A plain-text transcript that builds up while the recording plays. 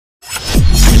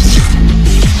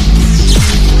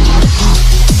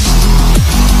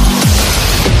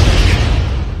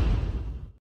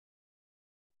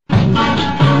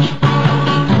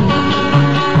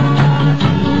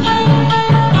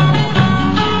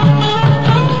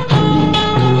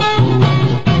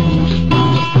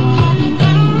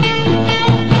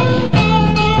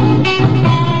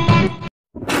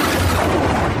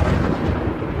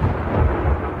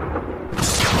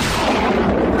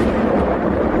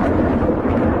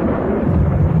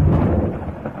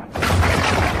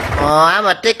Oh,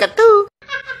 amat dekat tuh.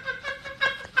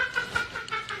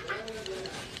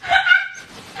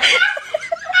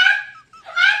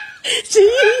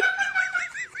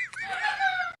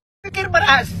 Kupikir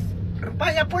beras,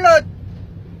 rupanya pulut.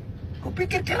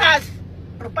 Kupikir keras,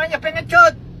 rupanya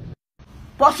pengecut.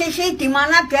 Posisi di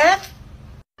mana, Dek?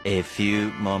 A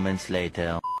few moments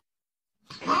later.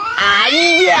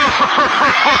 Aya.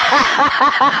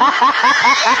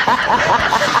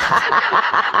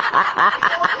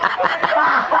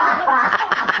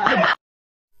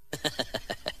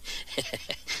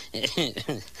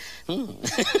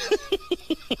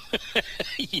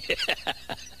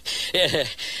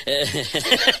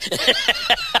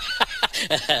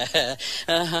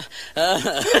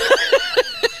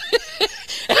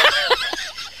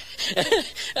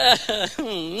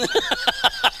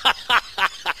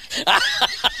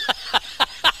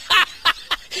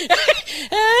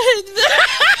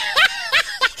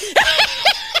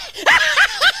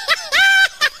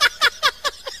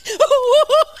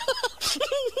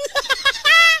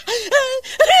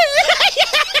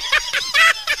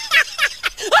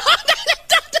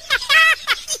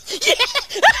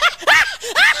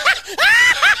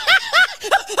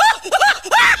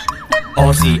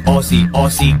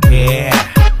 Aussie care.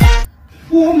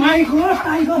 Oh my god,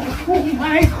 Tiger! Oh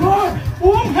my god!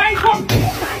 Oh my god!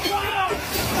 Oh my god!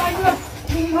 Tiger!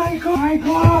 Oh my god! My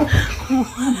god! Oh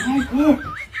my god!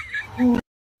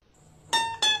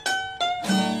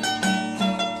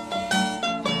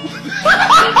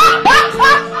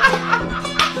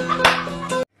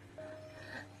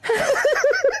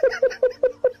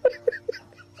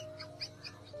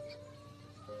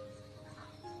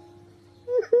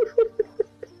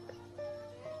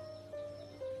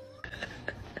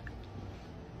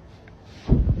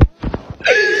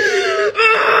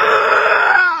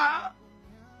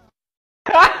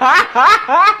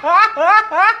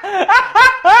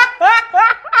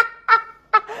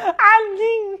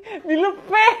 Anjing,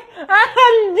 dilepeh,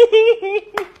 anjing.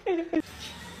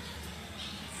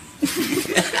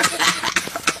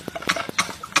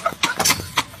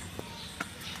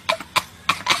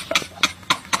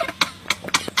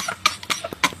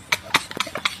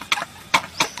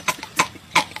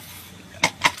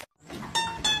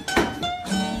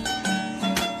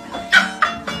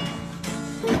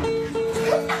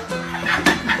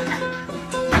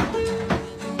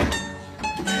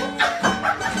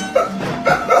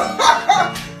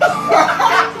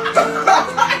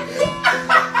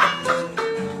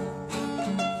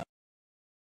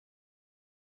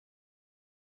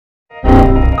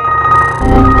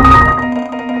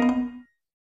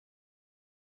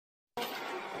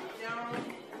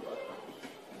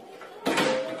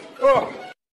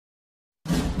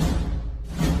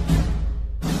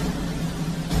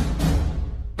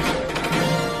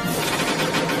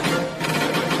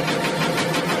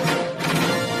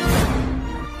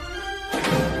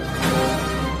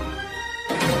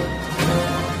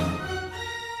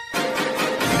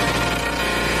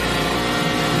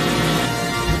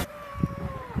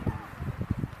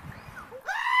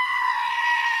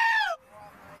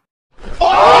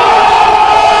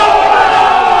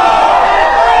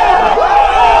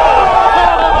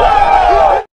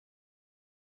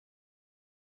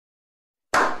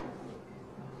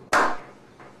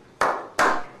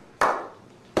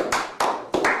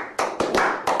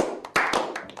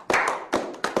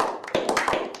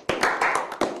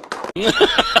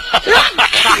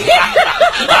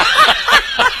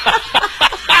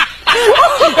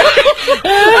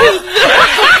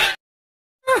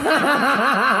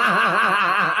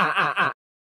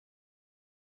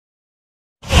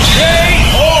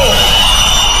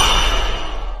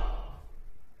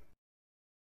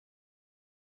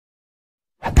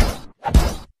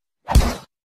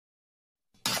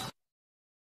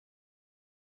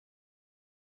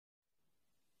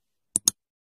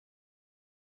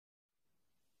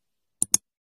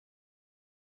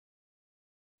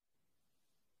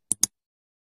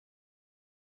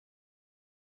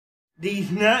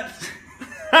 These nuts.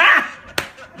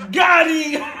 Got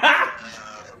him.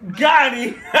 Got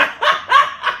him.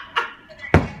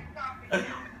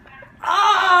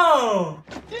 Oh.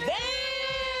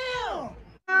 Damn.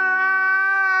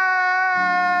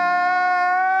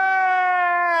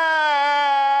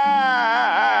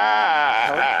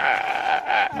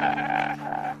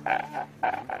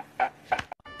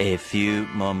 A few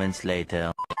moments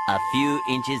later. A few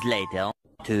inches later.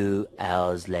 2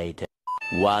 hours later.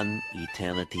 1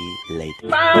 eternity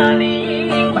later.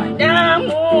 Paling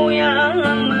padamu yang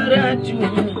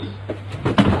meracuni.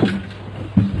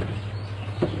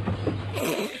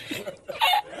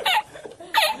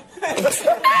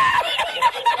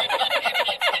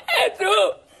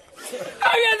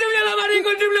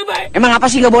 Emang apa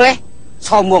sih nggak boleh?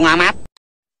 Sombong amat.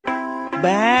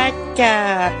 Baca.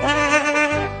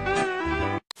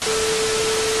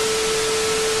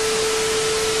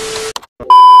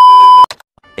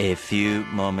 A few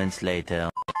moments later,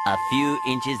 a few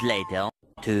inches later,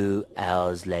 2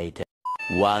 hours later,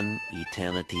 1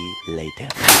 eternity later.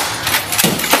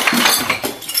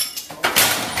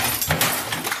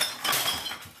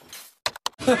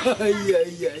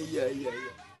 Iya.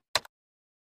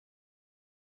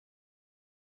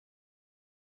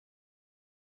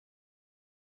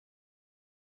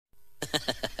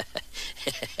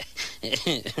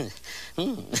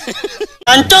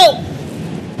 Antuk.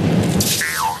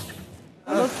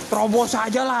 Lu terobos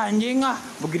aja lah anjing ah.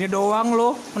 Begini doang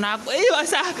lu. Menakut.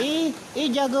 Basah.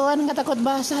 Jagoan nggak takut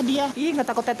basah dia. Nggak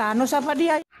takut tetanus apa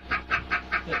dia?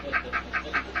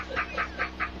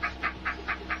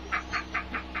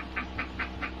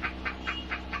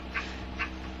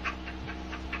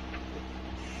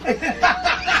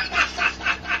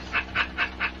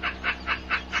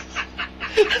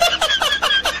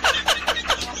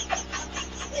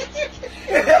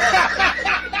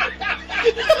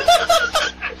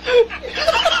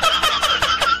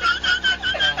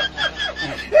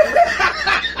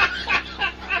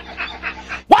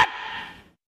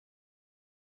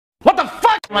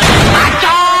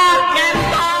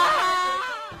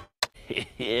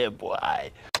 Yeah,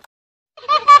 boy.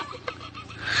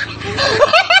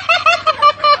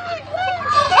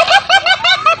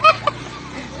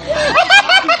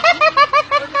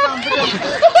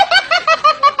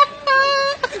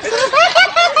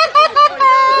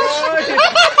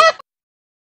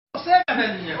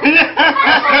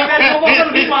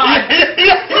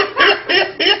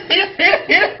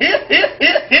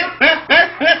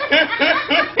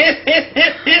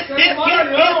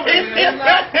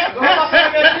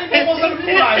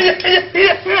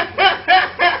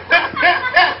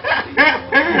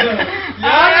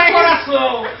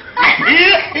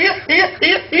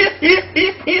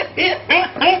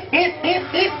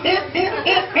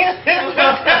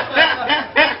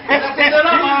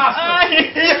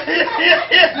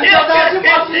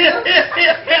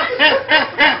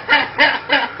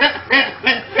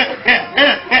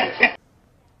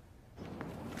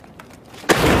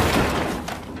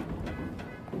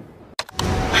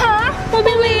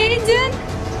 Mobile Legend.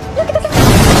 Yuk kita sama.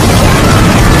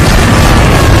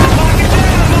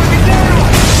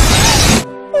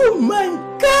 Oh my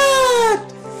god!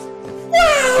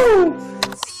 Wow!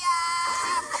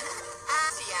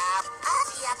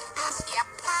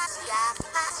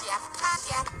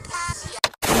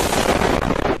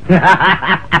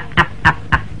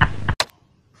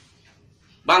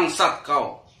 Bangsat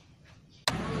kau.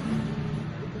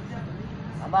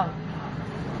 Abang.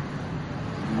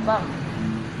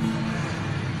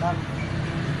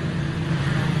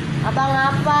 Abang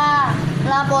apa?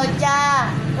 Lah bocah.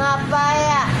 Ngapa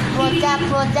ya?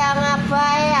 Bocah ngapa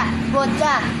ya?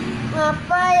 Bocah.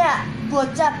 Ngapa ya?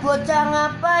 Bocah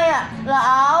ngapa ya? Lah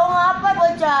au ngapa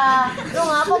bocah? Lu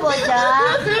ngapa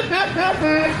bocah?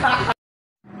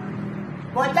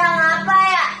 Bocah ngapa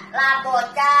ya? Lah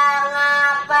bocah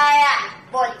ngapa ya?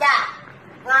 Bocah.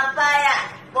 Ngapa ya?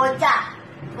 Bocah.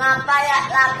 Ngapa ya?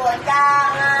 Lah bocah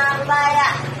ngapa ya?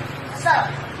 Asal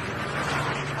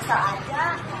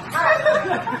aja.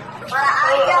 Marah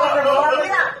aja udah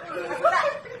bilang.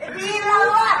 Bilang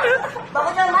lah.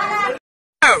 Bagusnya mana?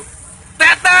 Tahu.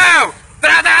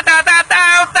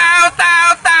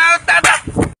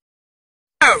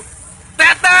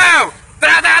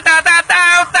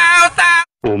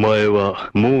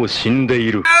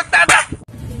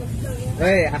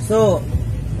 Hei, asu.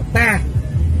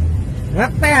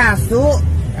 Ngeteh asu.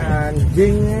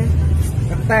 Anjing.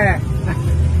 Ngeteh.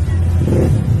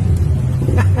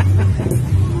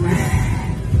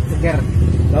 Seger.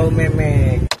 Bau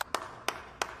memek.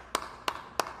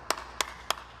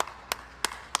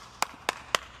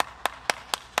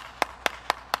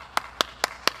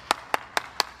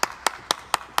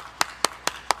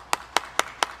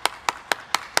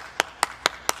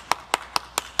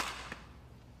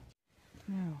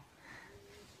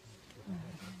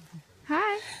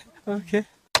 Hi. Okay.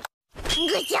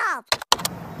 Good job.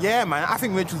 Yeah, man, I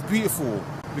think Rachel's beautiful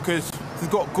because she's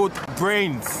got good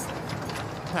brains.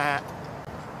 I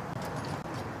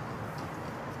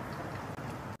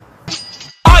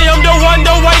am the one,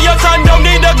 the way your son don't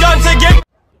need a gun to get.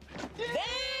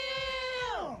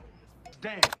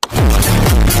 Damn.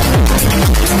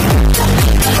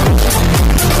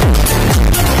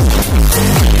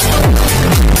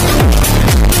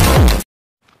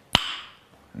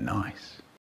 Nice.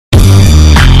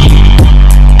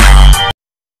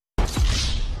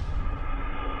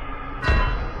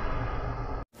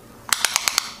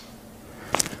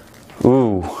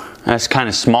 That's kind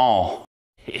of small.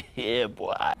 Yeah,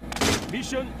 boy.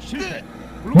 미션 실패.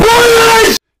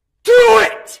 Boys! Do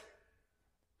it!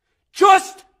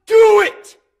 Just do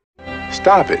it!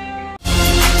 Stop it.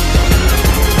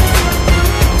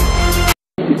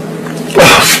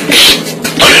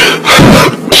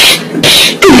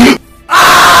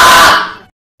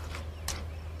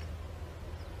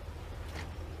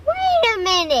 Wait a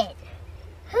minute.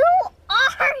 Who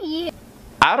are you?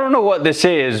 I don't know what this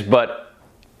is, but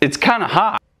it's kind of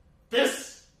hot.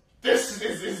 This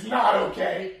is not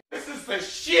okay. This is the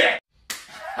shit.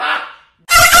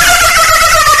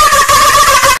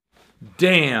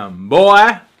 Damn,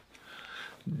 boy.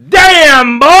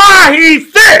 Damn, boy,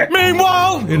 he's sick.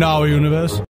 Meanwhile, in our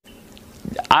universe.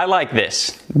 I like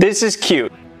this. This is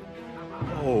cute.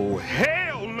 Oh,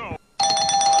 hell no.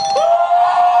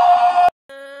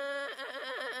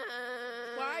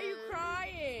 Why are you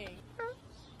crying?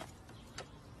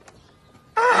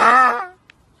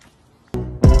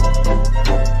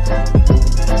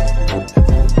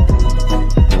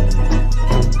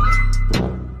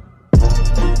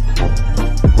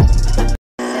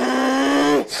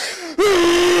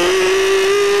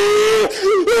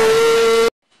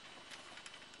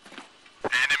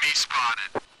 Enemy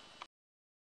spotted.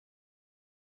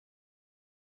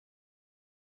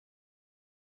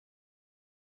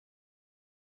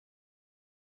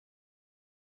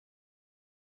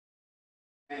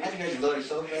 Man, that nigga loaded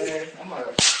so fast. I'm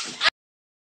like...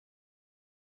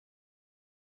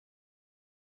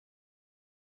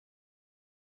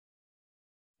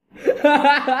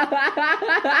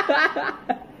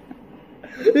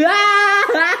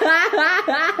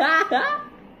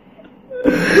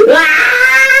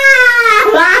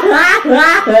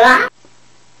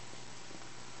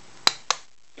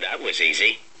 That was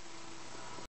easy.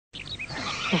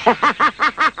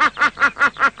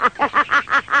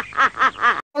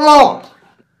 Tolong.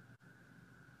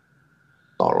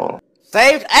 Tolong.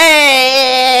 Save.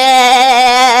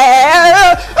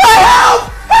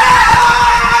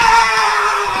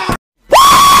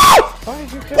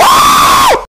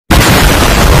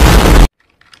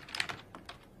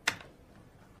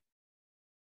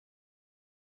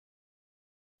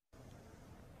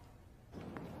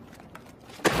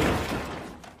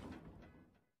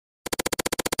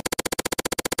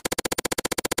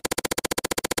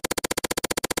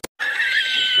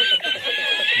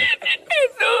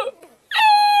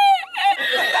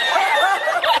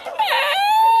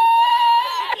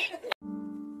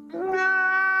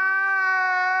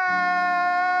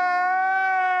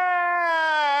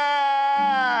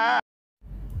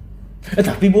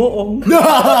 Tapi bohong.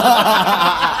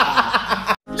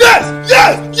 Yes!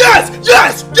 Yes! Yes!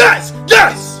 Yes! Yes!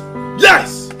 Yes!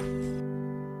 Yes!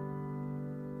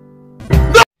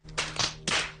 No!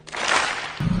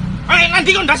 Ayo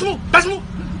nanti kon dasmu.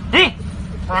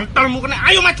 Frontalmu kena.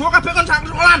 Ayo maju kabeh kon sak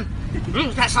sekolahan.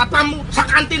 Sak satpammu, sak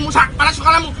kantinmu, sak kepala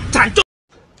sekolahmu. Jancuk.